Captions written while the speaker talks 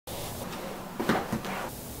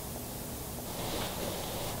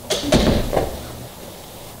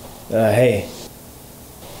Hey.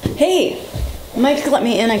 Hey! Mike let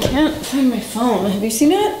me in. I can't find my phone. Have you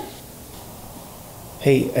seen it?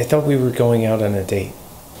 Hey, I thought we were going out on a date.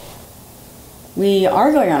 We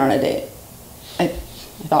are going out on a date. I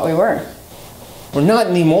thought we were. We're not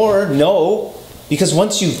anymore, no. Because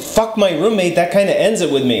once you fuck my roommate, that kind of ends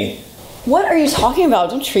it with me. What are you talking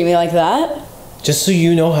about? Don't treat me like that. Just so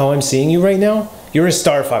you know how I'm seeing you right now, you're a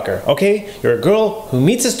star fucker, okay? You're a girl who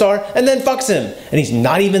meets a star and then fucks him. And he's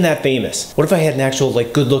not even that famous. What if I had an actual,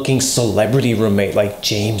 good-looking celebrity roommate like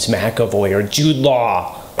James McAvoy or Jude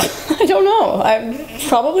Law? I don't know. I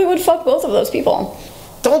probably would fuck both of those people.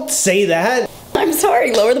 Don't say that. I'm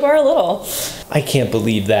sorry. Lower the bar a little. I can't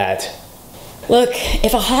believe that. Look,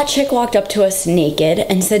 if a hot chick walked up to us naked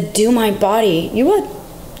and said, "Do my body," you would.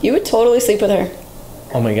 You would totally sleep with her.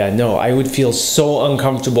 Oh my god, no, I would feel so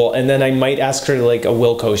uncomfortable, and then I might ask her to a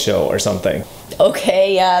Wilco show or something.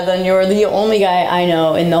 Okay, yeah, then you're the only guy I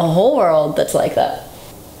know in the whole world that's like that.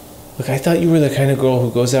 Look, I thought you were the kind of girl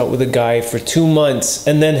who goes out with a guy for 2 months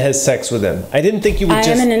and then has sex with him. I didn't think you would I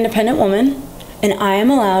just— am an independent woman, and I am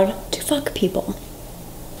allowed to fuck people.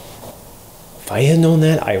 If I had known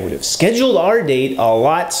that, I would have scheduled our date a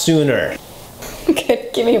lot sooner. Okay,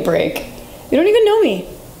 give me a break. You don't even know me.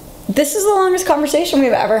 This is the longest conversation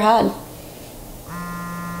we've ever had.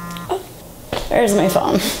 Oh, there's my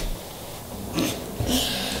phone.